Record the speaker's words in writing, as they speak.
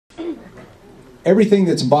everything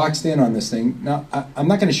that's boxed in on this thing. Now, I'm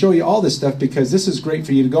not going to show you all this stuff because this is great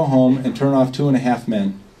for you to go home and turn off 2.5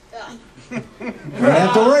 Men. You don't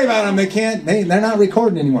have to worry about them. They're not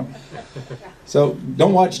recording anymore. So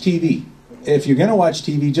don't watch TV. If you're going to watch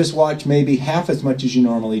TV, just watch maybe half as much as you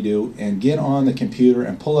normally do and get on the computer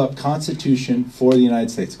and pull up Constitution for the United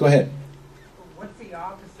States. Go ahead. What's the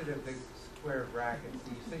opposite of the square brackets?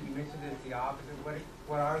 You mentioned it's the opposite.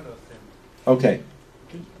 What are those symbols? Okay.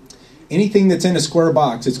 Anything that's in a square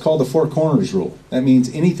box, it's called the four corners rule. That means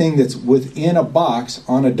anything that's within a box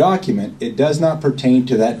on a document, it does not pertain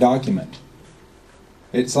to that document.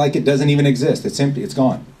 It's like it doesn't even exist. It's empty. It's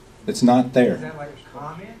gone. It's not there. Is that like a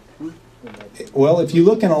comment? Well, if you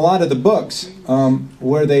look in a lot of the books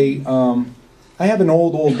where they... I have an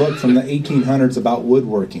old book from the 1800s about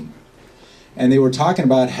woodworking. And they were talking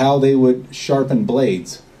about how they would sharpen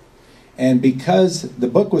blades. And because the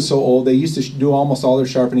book was so old, they used to do almost all their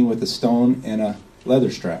sharpening with a stone and a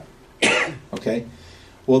leather strap. Okay?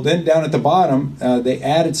 Well, then down at the bottom, they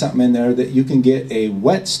added something in there that you can get a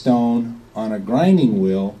whetstone on a grinding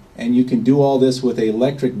wheel, and you can do all this with an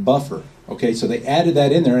electric buffer. Okay, so they added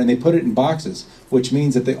that in there, and they put it in boxes, which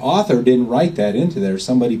means that the author didn't write that into there.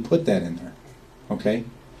 Somebody put that in there. Okay?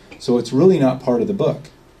 So it's really not part of the book.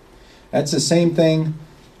 That's the same thing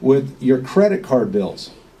with your credit card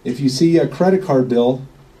bills. If you see a credit card bill,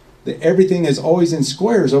 everything is always in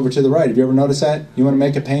squares over to the right. Have you ever noticed that? You want to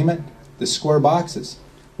make a payment? The square boxes.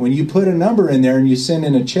 When you put a number in there and you send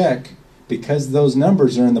in a check, because those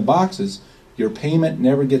numbers are in the boxes, your payment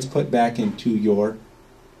never gets put back into your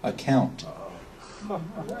account.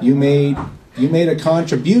 You made a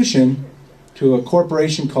contribution to a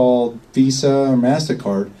corporation called Visa or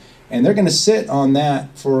MasterCard, and they're going to sit on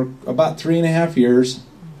that for about 3.5 years,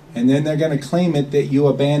 and then they're going to claim it that you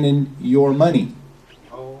abandoned your money.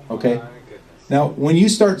 Okay? Now, when you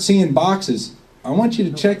start seeing boxes, I want you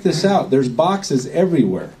to check this out. There's boxes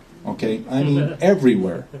everywhere. Okay? I mean,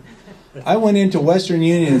 everywhere. I went into Western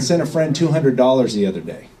Union and sent a friend $200 the other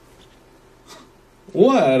day.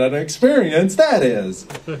 What an experience that is.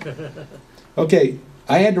 Okay,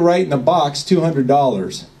 I had to write in the box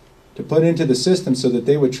 $200 to put into the system so that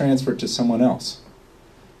they would transfer it to someone else.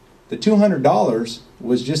 The $200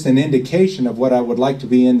 was just an indication of what I would like to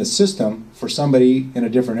be in the system for somebody in a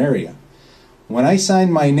different area. When I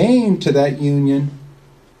signed my name to that union,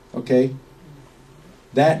 okay,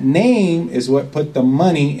 that name is what put the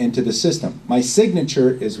money into the system. My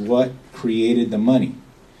signature is what created the money.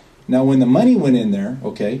 Now, when the money went in there,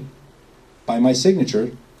 okay, by my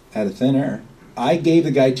signature, out of thin air, I gave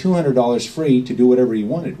the guy $200 free to do whatever he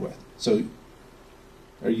wanted with. So,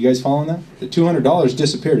 are you guys following that? The $200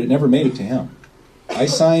 disappeared. It never made it to him. I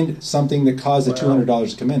signed something that caused the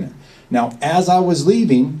 $200 to come in there. Now, as I was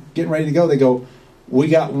leaving, getting ready to go, they go, "We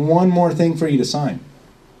got one more thing for you to sign."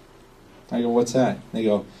 I go, "What's that?" They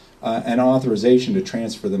go, "An authorization to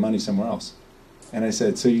transfer the money somewhere else." And I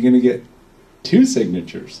said, "So you're going to get 2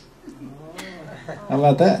 signatures?" How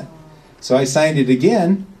about that? So I signed it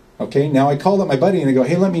again. Okay, now I called up my buddy and I go,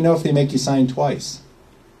 "Hey, let me know if they make you sign twice."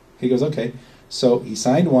 He goes, "Okay." So he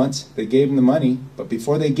signed once, they gave him the money, but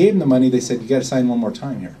before they gave him the money, they said, "You got to sign one more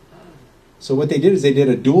time here." So what they did is they did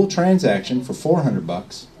a dual transaction for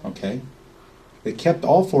 $400, okay? They kept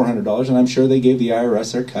all $400, and I'm sure they gave the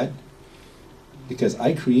IRS their cut because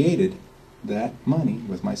I created that money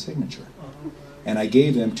with my signature. And I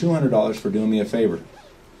gave them $200 for doing me a favor,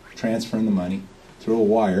 transferring the money through a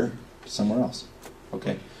wire to somewhere else.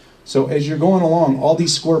 Okay? So as you're going along, all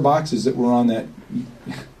these square boxes that were on that...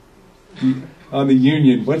 on the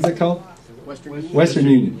Union, what is it called? Western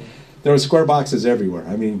Union. There were square boxes everywhere.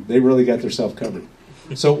 I mean, they really got themselves covered.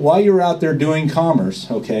 So while you're out there doing commerce,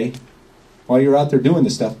 okay, while you're out there doing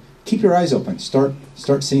this stuff, keep your eyes open. Start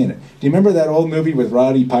seeing it. Do you remember that old movie with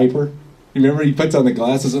Roddy Piper? You remember he puts on the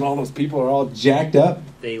glasses and all those people are all jacked up?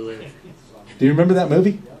 They live. Do you remember that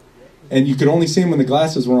movie? And you could only see them when the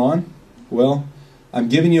glasses were on? Well, I'm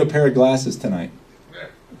giving you a pair of glasses tonight.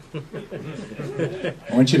 I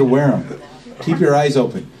want you to wear them. Keep your eyes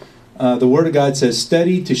open. The Word of God says,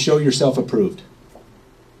 study to show yourself approved.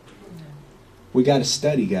 We got to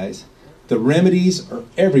study, guys. The remedies are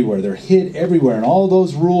everywhere. They're hid everywhere. And all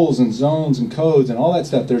those rules and zones and codes and all that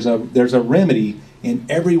stuff, there's a remedy in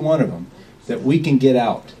every one of them that we can get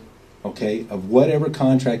out, okay, of whatever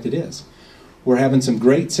contract it is. We're having some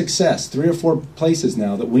great success. 3 or 4 places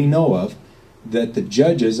now that we know of that the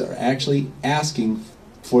judges are actually asking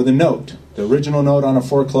for the note, the original note on a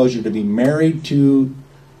foreclosure, to be married to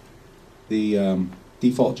the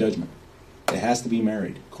default judgment. It has to be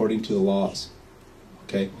married according to the laws.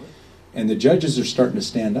 Okay? And the judges are starting to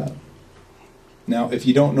stand up. Now, if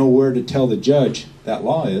you don't know where to tell the judge that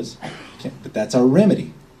law is, but that's our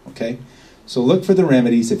remedy, okay? So look for the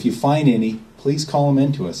remedies. If you find any, please call them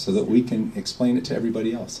into us so that we can explain it to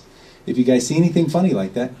everybody else. If you guys see anything funny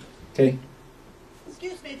like that, okay?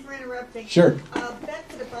 Excuse me for interrupting. Sure. Back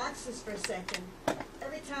to the boxes for a second.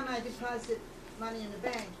 Every time I deposit money in the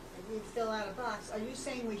bank, we fill out a box. Are you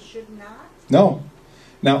saying we should not? No.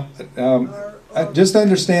 Now, just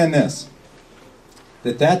understand this,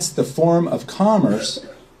 that that's the form of commerce,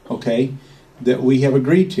 okay, that we have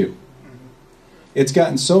agreed to. It's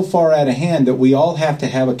gotten so far out of hand that we all have to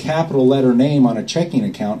have a capital letter name on a checking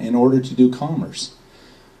account in order to do commerce.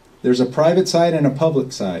 There's a private side and a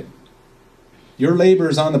public side. Your labor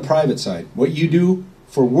is on the private side. What you do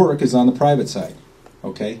for work is on the private side,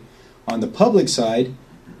 okay? On the public side,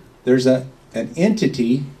 there's an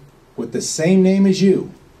entity with the same name as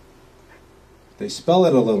you. They spell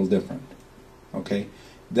it a little different, okay?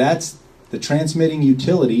 That's the transmitting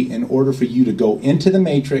utility in order for you to go into the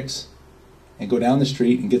matrix and go down the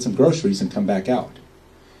street and get some groceries and come back out.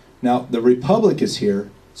 Now, the Republic is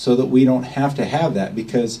here so that we don't have to have that,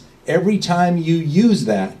 because every time you use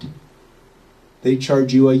that, they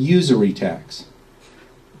charge you a usury tax.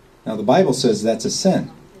 Now, the Bible says that's a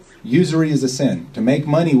sin. Usury is a sin. To make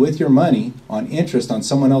money with your money on interest on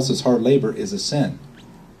someone else's hard labor is a sin.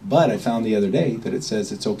 But I found the other day that it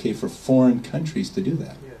says it's okay for foreign countries to do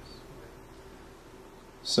that.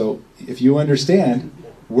 So if you understand,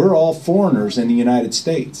 we're all foreigners in the United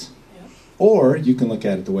States. Or you can look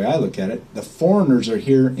at it the way I look at it. The foreigners are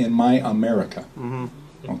here in my America.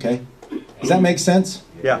 Okay? Does that make sense?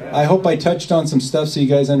 Yeah. I hope I touched on some stuff so you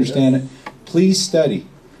guys understand it. Please study.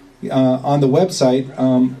 On the website,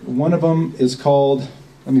 one of them is called,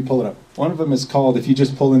 let me pull it up. One of them is called, if you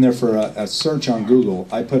just pull in there for a search on Google,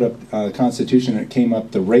 I put up the Constitution and it came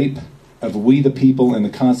up, The Rape of We the People and the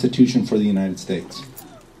Constitution for the United States.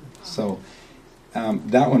 So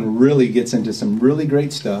that one really gets into some really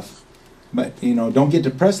great stuff. But, you know, don't get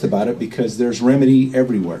depressed about it, because there's remedy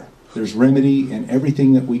everywhere. There's remedy in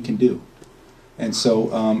everything that we can do. And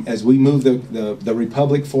so as we move the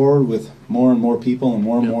Republic forward with more and more people and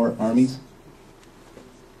more armies,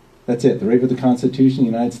 that's it. The rape of the Constitution,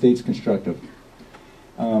 United States constructive.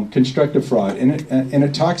 Constructive fraud. And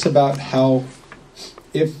it talks about how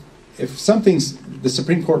if something's, the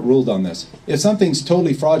Supreme Court ruled on this, if something's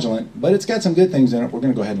totally fraudulent, but it's got some good things in it, we're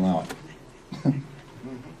going to go ahead and allow it.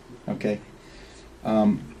 Okay?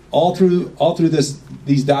 All through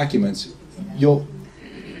these documents, your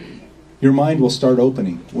mind will start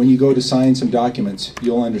opening. When you go to sign some documents,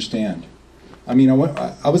 you'll understand. I mean,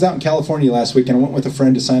 I was out in California last week, and I went with a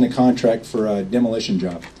friend to sign a contract for a demolition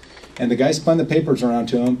job. And the guy spun the papers around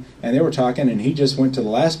to him, and they were talking, and he just went to the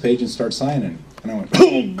last page and started signing. And I went,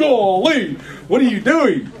 "Oh, golly, what are you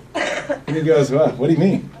doing?" And he goes, "What do you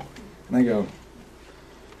mean?" And I go,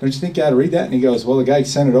 "Don't you think you ought to read that?" And he goes, "Well, the guy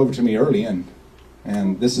sent it over to me early, and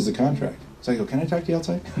this is a contract." So I go, "Can I talk to you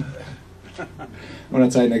outside?" I went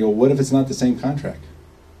outside and I go, "What if it's not the same contract?"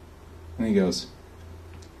 And he goes,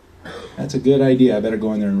 "That's a good idea. I better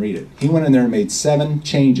go in there and read it." He went in there and made 7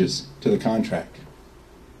 changes to the contract.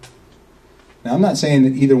 Now, I'm not saying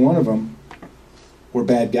that either one of them were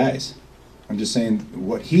bad guys. I'm just saying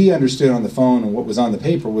what he understood on the phone and what was on the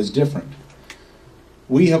paper was different.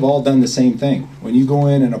 We have all done the same thing. When you go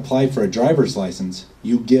in and apply for a driver's license,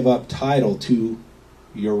 you give up title to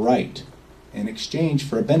your right in exchange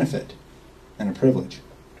for a benefit and a privilege.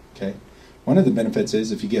 Okay? One of the benefits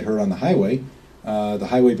is if you get hurt on the highway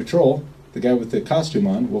patrol, the guy with the costume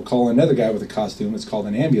on, will call another guy with a costume. It's called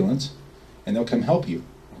an ambulance, and they'll come help you.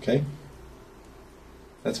 Okay?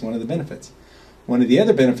 That's one of the benefits. One of the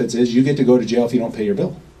other benefits is you get to go to jail if you don't pay your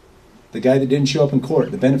bill. The guy that didn't show up in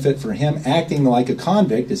court, the benefit for him acting like a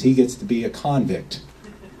convict is he gets to be a convict.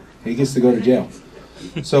 He gets to go to jail.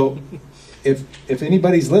 So if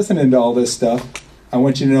anybody's listening to all this stuff, I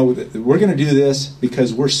want you to know that we're going to do this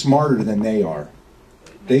because we're smarter than they are.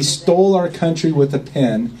 They stole our country with a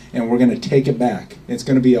pen, and we're going to take it back. It's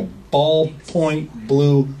going to be a ballpoint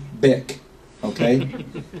blue Bic. Okay?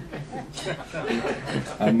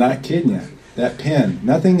 I'm not kidding you. That pen.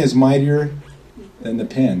 Nothing is mightier than the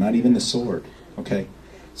pen, not even the sword. Okay?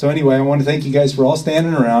 So anyway, I want to thank you guys for all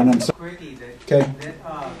standing around. I'm so Quickie, okay.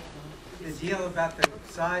 The deal about the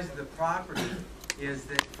size of the property is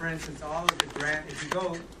that, for instance, all of the grant, if you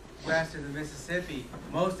go west of the Mississippi,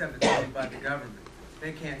 most of it's owned by the government.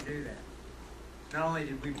 They can't do that. Not only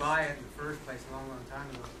did we buy it in the first place a long, long time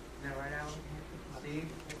ago, isn't that right, Alan? Steve?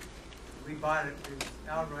 We bought it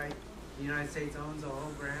outright. The United States owns the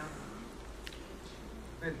whole ground.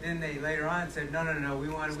 But then they later on said, no, we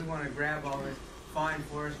want to grab all this fine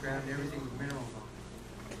forest ground, everything with minerals on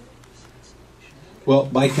it. Well,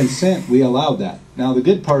 by consent, we allowed that. Now, the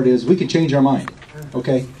good part is we can change our mind.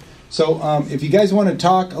 Okay? So, if you guys want to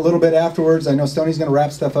talk a little bit afterwards, I know Stoney's going to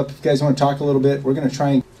wrap stuff up. If you guys want to talk a little bit, we're going to try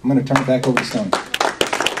and I'm going to turn it back over to Stoney.